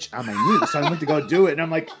this itch on my knee. So I went to go do it. And I'm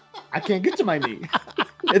like, I can't get to my knee.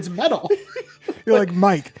 It's metal. You're like,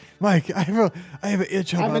 Mike, I have an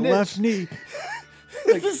itch on my left knee.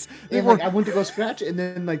 I went to go scratch it, and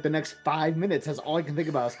then like the next 5 minutes, that's all I can think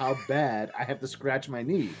about is how bad I have to scratch my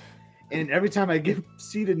knee. And every time I get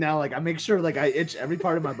seated now, like I make sure like I itch every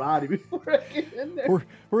part of my body before I get in there.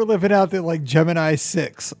 We're living out there like Gemini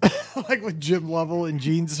 6, like with Jim Lovell and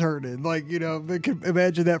Gene Cernan. Like,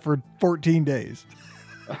 imagine that for 14 days.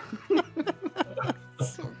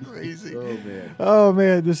 So crazy. Oh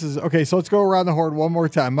man, this is okay. So let's go around the horn one more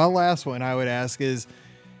time. My last one I would ask is,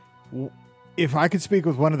 if I could speak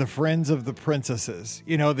with one of the friends of the princesses,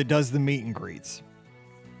 that does the meet and greets,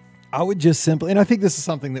 I would just simply, and I think this is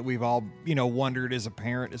something that we've all, wondered as a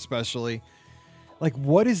parent, especially, like,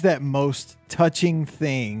 what is that most touching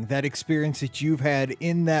thing, that experience that you've had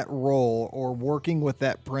in that role or working with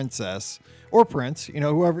that princess or prince,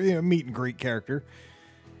 whoever, meet and greet character?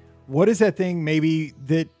 What is that thing maybe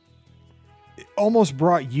that almost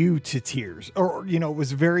brought you to tears or,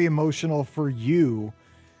 was very emotional for you?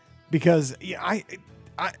 Because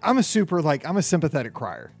I'm a sympathetic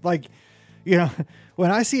crier. Like, when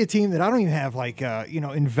I see a team that I don't even have like,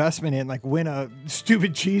 investment in, like win a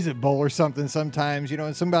stupid Cheez-It Bowl or something sometimes,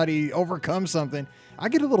 and somebody overcomes something, I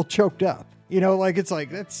get a little choked up,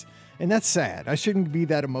 that's sad. I shouldn't be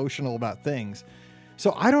that emotional about things.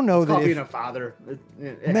 So I don't know that being a father,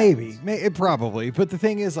 it probably, but the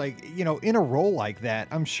thing is like, in a role like that,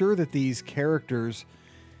 I'm sure that these characters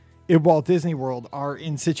in Walt Disney World are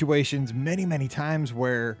in situations many, many times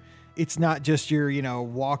where it's not just your,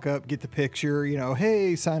 walk up, get the picture,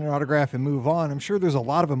 hey, sign an autograph and move on. I'm sure there's a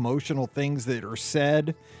lot of emotional things that are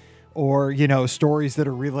said or, stories that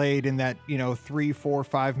are relayed in that, 3, 4,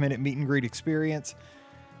 5 minute meet and greet experience.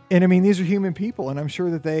 And I mean, these are human people, and I'm sure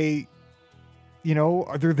that they,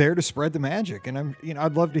 they're there to spread the magic. And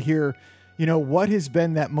I'd love to hear, what has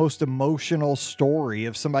been that most emotional story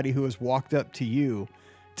of somebody who has walked up to you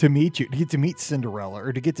to meet you, to get to meet Cinderella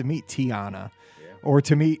or to get to meet Tiana. Or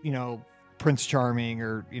to meet, Prince Charming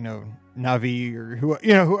or, Navi or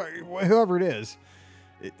whoever it is.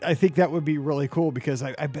 I think that would be really cool because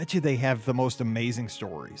I bet you they have the most amazing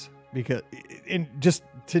stories and just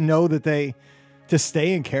to know that to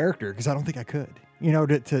stay in character, because I don't think I could,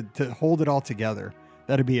 to hold it all together.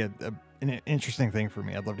 That'd be an interesting thing for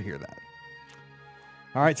me. I'd love to hear that.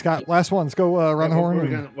 All right, Scott, last one. Let's go around the horn.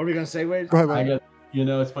 What are we going to say, Wade? Go ahead, Wade.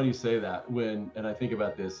 It's funny you say that and I think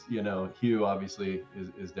about this, Hugh obviously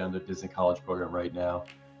is down the Disney College program right now,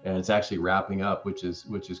 and it's actually wrapping up, which is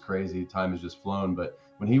crazy. Time has just flown. But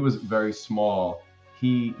when he was very small,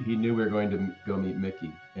 he knew we were going to go meet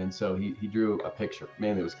Mickey. And so he drew a picture.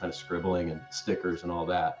 Mainly it was kind of scribbling and stickers and all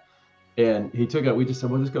that. And he took it, we just said,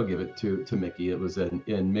 well, just go give it to Mickey. It was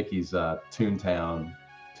in Mickey's Toontown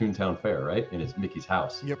Fair, right? And it's Mickey's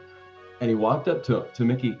house. Yep. And he walked up to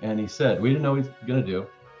Mickey and he said, we didn't know what he was going to do,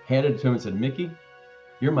 handed it to him and said, Mickey,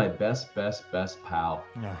 you're my best pal.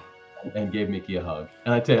 Yeah. And gave Mickey a hug.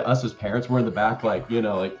 And I tell you, us as parents, we're in the back, like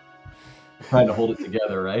trying to hold it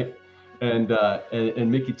together, right? And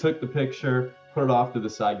Mickey took the picture, put it off to the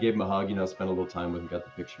side, gave him a hug, spent a little time with him, got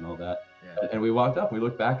the picture and all that. Yeah. And we walked up, we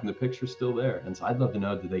looked back and the picture's still there. And so I'd love to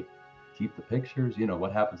know, do they keep the pictures?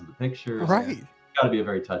 What happens to the pictures? Right. Got to be a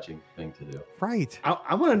very touching thing to do. Right.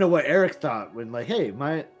 I want to know what Eric thought when, like, hey,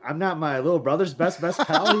 I'm not my little brother's best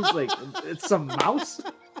pal. He's like, it's some mouse.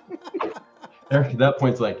 Eric at that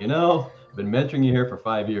point's like, I've been mentoring you here for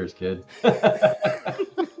 5 years, kid. I'm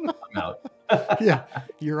out. Yeah,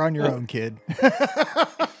 you're on your own, kid.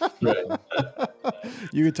 Right.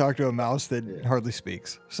 You could talk to a mouse that hardly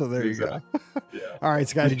speaks. So there you go. Yeah. All right,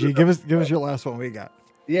 Scotty G, give us your last one. We got.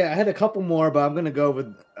 Yeah, I had a couple more, but I'm gonna go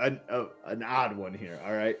with an odd one here.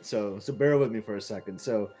 All right, so bear with me for a second.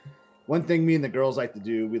 So, one thing me and the girls like to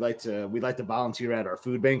do, we like to volunteer at our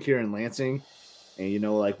food bank here in Lansing,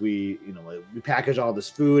 and we package all this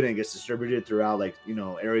food and it gets distributed throughout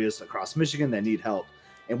areas across Michigan that need help.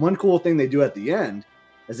 And one cool thing they do at the end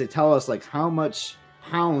is they tell us like how much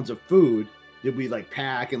pounds of food did we like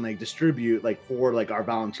pack and like distribute like for like our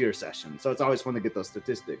volunteer session? So it's always fun to get those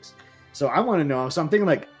statistics. So I want to know. So I'm thinking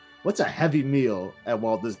like, what's a heavy meal at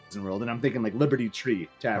Walt Disney World? And I'm thinking like Liberty Tree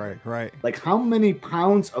Tavern. Right. Like how many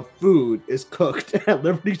pounds of food is cooked at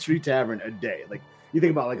Liberty Tree Tavern a day? Like you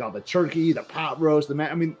think about like all the turkey, the pot roast,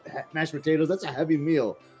 mashed potatoes. That's a heavy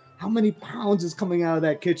meal. How many pounds is coming out of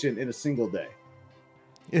that kitchen in a single day?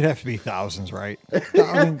 It'd have to be thousands, right?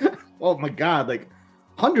 Oh my God, like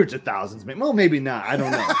hundreds of thousands. Well, maybe not. I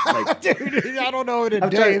don't know. Like, dude, I don't know in a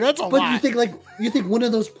day. That's a lot. But you think one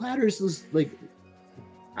of those platters was like,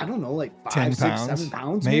 I don't know, like 5, 6, 7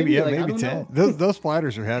 pounds? Maybe, like, maybe 10. Those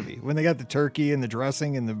platters are heavy. When they got the turkey and the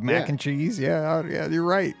dressing and the mac and cheese, yeah, you're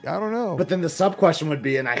right. I don't know. But then the sub question would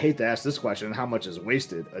be, and I hate to ask this question, how much is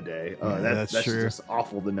wasted a day? That's true. Just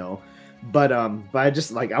awful to know. But I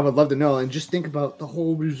just like, I would love to know, and just think about the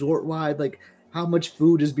whole resort wide, like how much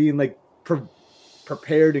food is being like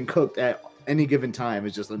prepared and cooked at any given time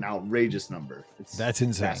is just an outrageous number. That's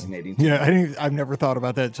insane. Fascinating. Yeah, I've never thought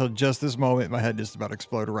about that until just this moment. My head just about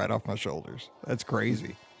exploded right off my shoulders. That's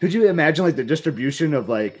crazy. Could you imagine like the distribution of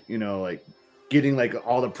like, you know, like getting like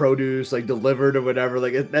all the produce like delivered or whatever?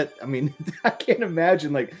 Like that, I mean, I can't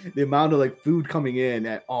imagine like the amount of like food coming in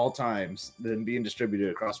at all times then being distributed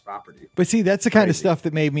across property. But see, that's the kind of stuff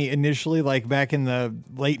that made me initially like back in the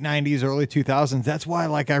late 90s, early 2000s. That's why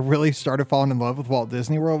like I really started falling in love with Walt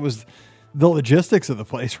Disney World was the logistics of the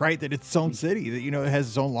place, right? That it's its own city, that, you know, it has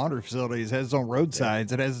its own laundry facilities, it has its own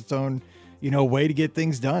roadsides, it has its own, you know, way to get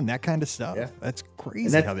things done, that kind of stuff. Yeah. That's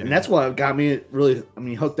crazy. And that's what got me really,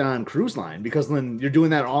 hooked on cruise line, because when you're doing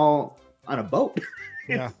that all on a boat,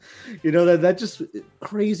 yeah, you know, that just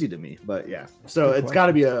crazy to me. But yeah, so it's got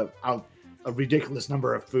to be a ridiculous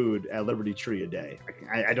number of food at Liberty Tree a day.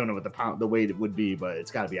 I don't know what the weight it would be, but it's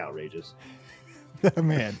got to be outrageous.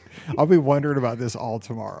 Man, I'll be wondering about this all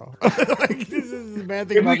tomorrow. Like, this is the bad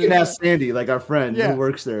thing. Maybe we can ask Sandy, like our friend who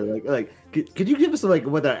works there. Like, could you give us like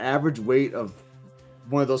what the average weight of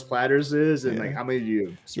one of those platters is, and like how many do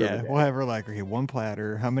you serve? Yeah, we'll have her like, okay, one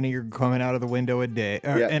platter. How many are coming out of the window a day?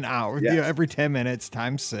 An hour? Yeah. You know, every 10 minutes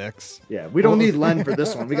times 6. Yeah, we don't need Len for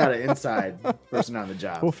this one. We got an inside person on the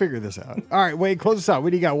job. We'll figure this out. All right, Wade, close us out.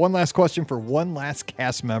 What do you got? One last question for one last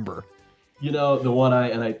cast member. You know, the one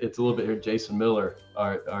it's a little bit here, Jason Miller,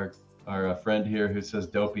 our friend here who says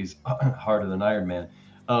Dopey's harder than Iron Man.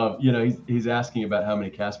 You know, he's asking about how many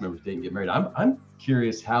cast members didn't get married. I'm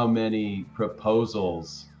curious how many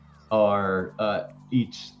proposals are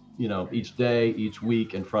each day, each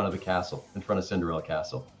week in front of the castle, in front of Cinderella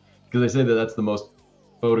Castle. Because they say that's the most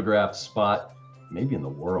photographed spot maybe in the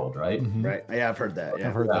world, right? Mm-hmm. Right. Yeah, I've heard that. Yeah,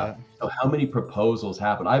 I've heard that. So how many proposals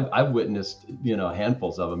happen? I've witnessed, you know,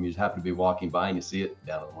 handfuls of them. You just happen to be walking by and you see it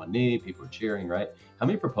down on one knee, people are cheering, right? How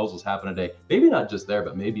many proposals happen a day? Maybe not just there,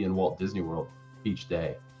 but maybe in Walt Disney World each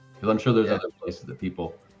day. Because I'm sure there's other places that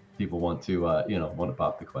people want to, want to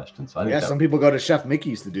pop the question. So I think some people go to Chef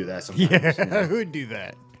Mickey's to do that sometimes. Yeah, you know? who'd do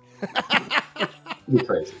that?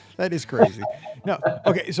 Crazy. That is crazy. No,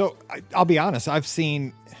 okay, so I'll be honest. I've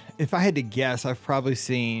seen, if I had to guess, I've probably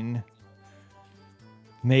seen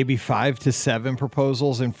maybe 5 to 7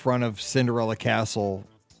 proposals in front of Cinderella Castle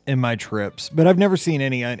in my trips, but I've never seen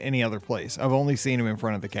any other place. I've only seen them in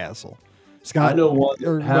front of the castle. Scott, I know one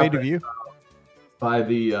or Wade, have you? By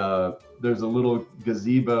the there's a little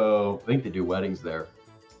gazebo. I think they do weddings there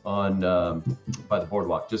on by the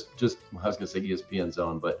boardwalk. Just I was gonna say ESPN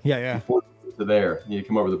zone, but yeah. Before you get to there, you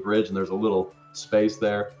come over the bridge and there's a little space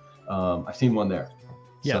there. I've seen one there.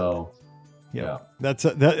 Yeah. So, yeah. That's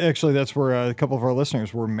where a couple of our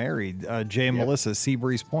listeners were married. Jay and Melissa,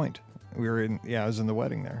 Seabreeze Point. I was in the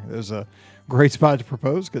wedding there. It was a great spot to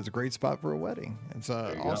propose because it's a great spot for a wedding. It's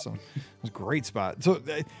awesome. It was a great spot. So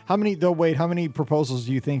how many proposals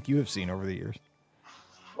do you think you have seen over the years?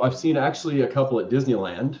 I've seen actually a couple at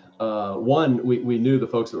Disneyland. One, we knew the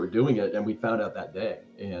folks that were doing it, and we found out that day.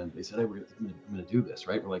 And they said, "Hey, I'm going to do this,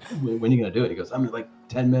 right?" We're like, "When are you going to do it?" He goes, "I'm in like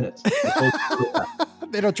 10 minutes."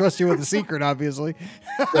 They don't trust you with the secret, obviously.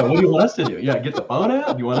 Yeah, what do you want us to do? Yeah, get the phone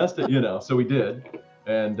out? Do you want us to, So we did.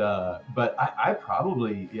 And but I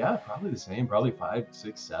probably the same, probably 5,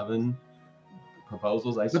 6, 7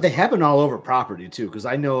 proposals. But they happen all over property too, because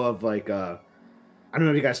I know of like I don't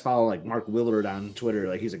know if you guys follow like Mark Willard on Twitter.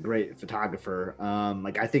 Like he's a great photographer.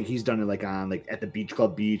 Like I think he's done it like on like at the Beach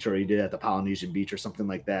Club Beach, or he did at the Polynesian Beach or something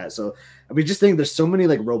like that. So I mean, just think there's so many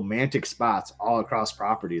like romantic spots all across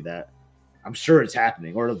property that I'm sure it's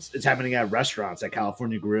happening, or it's happening at restaurants at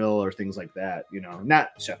California Grill or things like that. Not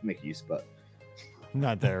Chef Mickey's, but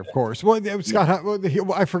not there, of course. Well, Scott,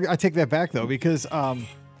 I forget. I take that back though, because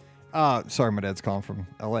sorry, my dad's calling from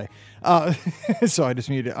LA. So I just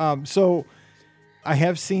muted. So I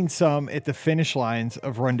have seen some at the finish lines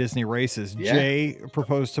of Run Disney races. Yeah. Jay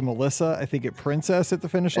proposed to Melissa, I think at Princess at the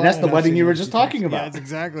finish line. And that's the wedding you were just talking about. Yeah, that's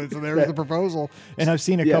exactly. So there's the proposal. And I've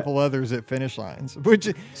seen a couple others at finish lines, which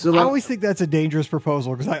So I always think that's a dangerous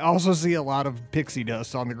proposal because I also see a lot of pixie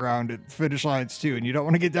dust on the ground at finish lines too. And you don't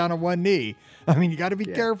want to get down on one knee. I mean, you got to be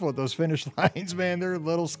careful with those finish lines, man. They're a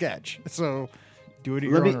little sketch. So do it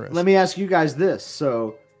at your own risk. Let me ask you guys this.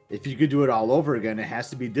 So if you could do it all over again, it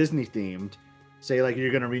has to be Disney themed. Say like you're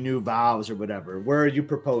going to renew vows or whatever. Where are you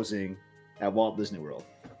proposing at Walt Disney World?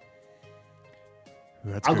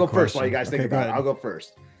 I'll go first while you guys think about it. I'll go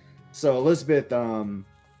first. So Elizabeth,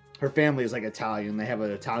 her family is like Italian. They have an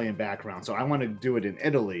Italian background. So I want to do it in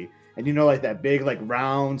Italy. And you know, like that big, like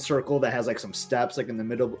round circle that has like some steps like in the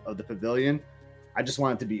middle of the pavilion. I just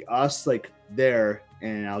want it to be us like there.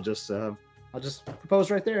 And I'll just propose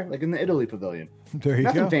right there, like in the Italy pavilion. There you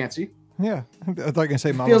Nothing go. fancy. Yeah, I thought you were gonna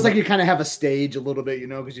say Mama. Feels like you kind of have a stage a little bit, you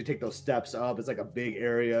know, because you take those steps up. It's like a big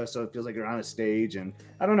area, so it feels like you're on a stage. And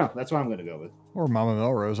I don't know. That's what I'm going to go with. Or Mama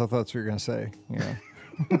Melrose. I thought that's what you were gonna say. Yeah,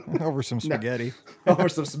 over some spaghetti. Over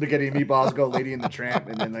some spaghetti and meatballs, go Lady and the Tramp,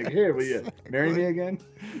 and then like, here, will you marry me again?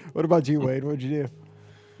 What about you, Wade? What'd you do?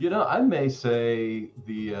 You know, I may say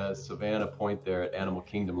the Savannah Point there at Animal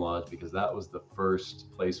Kingdom Lodge because that was the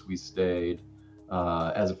first place we stayed.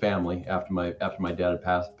 As a family after my dad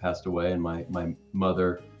had passed away, and my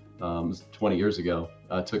mother was 20 years ago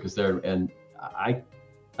took us there, and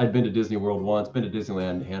I'd been to Disney World once, been to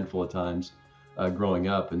Disneyland a handful of times growing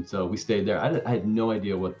up, and so we stayed there. I had no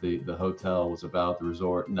idea what the hotel was about, the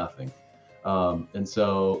resort, nothing, and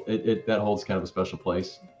so that holds kind of a special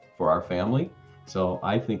place for our family. So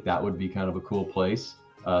I think that would be kind of a cool place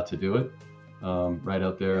to do it, right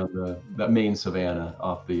out there on that main Savannah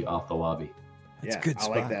off the lobby. That's a good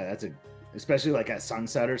spot. I like that. Especially like at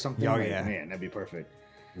sunset or something. Oh, like, yeah. Man, that'd be perfect.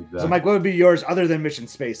 Exactly. So, Mike, what would be yours other than Mission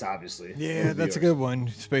Space, obviously? Yeah, that's a good one.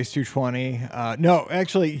 Space 220. No,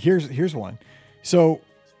 actually, here's one. So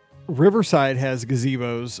Riverside has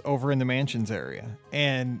gazebos over in the mansions area.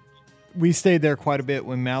 And we stayed there quite a bit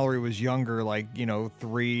when Mallory was younger, like,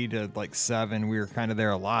 3 to 7. We were kind of there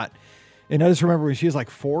a lot. And I just remember when she was like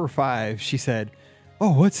 4 or 5, she said,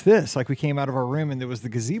 "Oh, what's this?" Like we came out of our room and there was the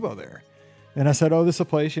gazebo there. And I said, "Oh, this is a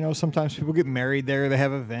place, sometimes people get married there. They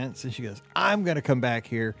have events." And she goes, "I'm going to come back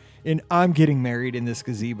here and I'm getting married in this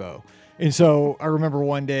gazebo." And so I remember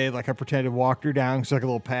one day, like I pretended to walk her down. It's like a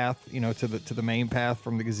little path, to the main path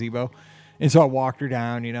from the gazebo. And so I walked her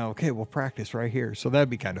down, okay, we'll practice right here. So that'd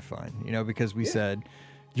be kind of fun, because we said,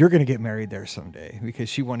 "You're going to get married there someday," because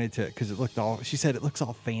she wanted to, because she said it looks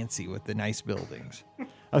all fancy with the nice buildings.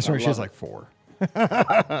 I was she was like 4. So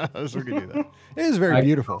we could do that. It is very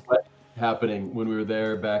beautiful. Happening when we were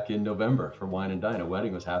there back in November for Wine and Dine. A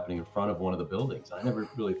wedding was happening in front of one of the buildings. I never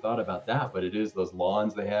really thought about that, but it is those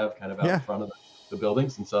lawns they have kind of out in front of the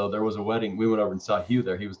buildings. And so there was a wedding. We went over and saw Hugh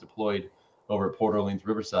there. He was deployed over at Port Orleans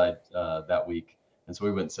Riverside that week. And so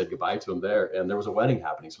we went and said goodbye to him there. And there was a wedding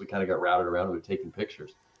happening. So we kind of got routed around and we were taking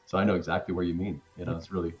pictures. So I know exactly where you mean.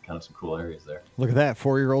 It's really kind of some cool areas there. Look at that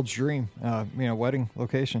 4-year-old's dream. Wedding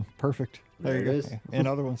location. Perfect. There you go. Is. And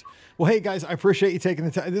other ones. Well, hey guys, I appreciate you taking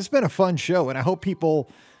the time. This has been a fun show, and I hope people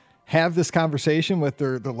have this conversation with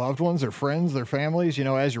their loved ones, their friends, their families,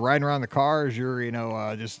 as you're riding around the car, as you're,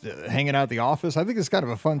 just hanging out at the office. I think it's kind of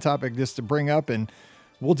a fun topic just to bring up, and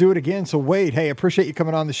we'll do it again. So Wade, hey, appreciate you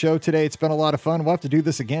coming on the show today. It's been a lot of fun. We'll have to do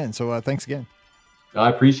this again. So thanks again. I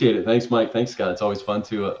appreciate it. Thanks, Mike. Thanks, Scott. It's always fun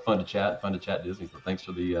to chat Disney. So thanks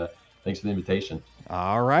for the invitation.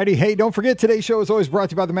 All righty. Hey, don't forget, today's show is always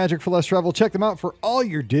brought to you by the Magic for Less Travel. Check them out for all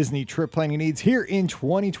your Disney trip planning needs here in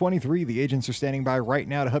 2023. The agents are standing by right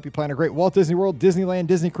now to help you plan a great Walt Disney World, Disneyland,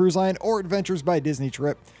 Disney Cruise Line, or Adventures by Disney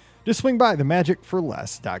trip. Just swing by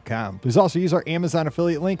themagicforless.com. Please also use our Amazon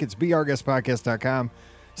affiliate link. It's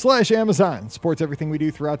beourguestpodcast.com/Amazon. Supports everything we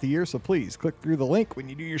do throughout the year, so please click through the link when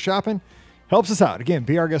you do your shopping. Helps us out. Again,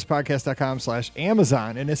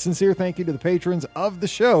 beourguestpodcast.com/Amazon. And a sincere thank you to the patrons of the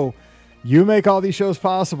show. You make all these shows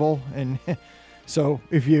possible. And so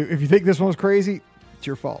if you think this one was crazy, it's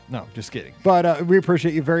your fault. No, just kidding. But we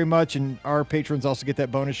appreciate you very much. And our patrons also get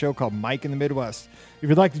that bonus show called Mike in the Midwest. If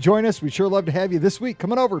you'd like to join us, we'd sure love to have you this week.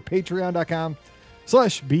 Come on over,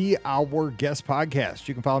 patreon.com/beourguestpodcast.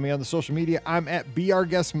 You can follow me on the social media. I'm at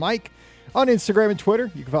beourguestmike on Instagram and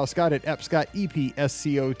Twitter. You can follow Scott at epscott,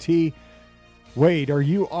 EPSCOT. Wade, are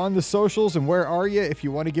you on the socials, and where are you? If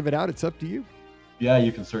you want to give it out, it's up to you. Yeah,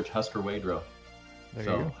 you can search Husker Wadrow. There you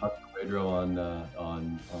go. Husker Wadrow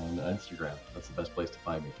on Instagram. That's the best place to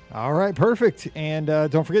find me. All right, perfect. And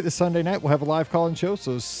don't forget, this Sunday night we'll have a live call-in show.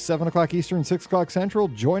 So 7 o'clock Eastern, 6 o'clock Central.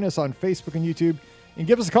 Join us on Facebook and YouTube and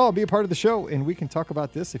give us a call, be a part of the show, and we can talk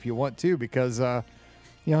about this if you want to, because, it's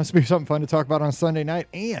going to be something fun to talk about on Sunday night.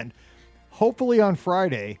 And hopefully on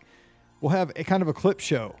Friday, we'll have a kind of a clip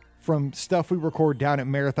show from stuff we record down at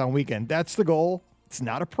Marathon Weekend. That's the goal. It's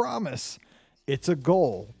not a promise. It's a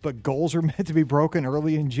goal, but goals are meant to be broken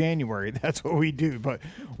early in January. That's what we do, but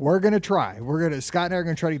we're going to try. Scott and I are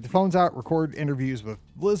going to try to get the phones out, record interviews with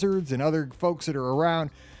Blizzards and other folks that are around,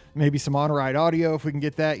 maybe some on-ride audio if we can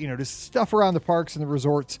get that, just stuff around the parks and the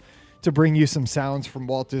resorts to bring you some sounds from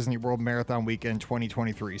Walt Disney World Marathon Weekend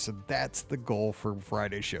 2023. So that's the goal for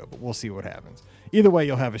Friday's show, but we'll see what happens. Either way,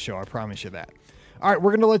 you'll have a show. I promise you that. All right,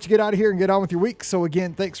 we're going to let you get out of here and get on with your week. So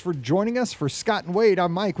again, thanks for joining us. For Scott and Wade,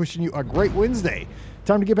 I'm Mike, wishing you a great Wednesday.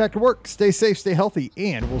 Time to get back to work. Stay safe, stay healthy,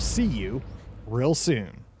 and we'll see you real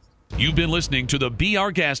soon. You've been listening to the Be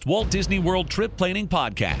Our Guest Walt Disney World Trip Planning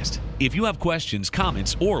Podcast. If you have questions,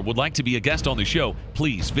 comments, or would like to be a guest on the show,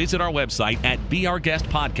 please visit our website at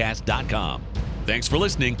beourguestpodcast.com. Thanks for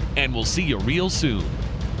listening, and we'll see you real soon.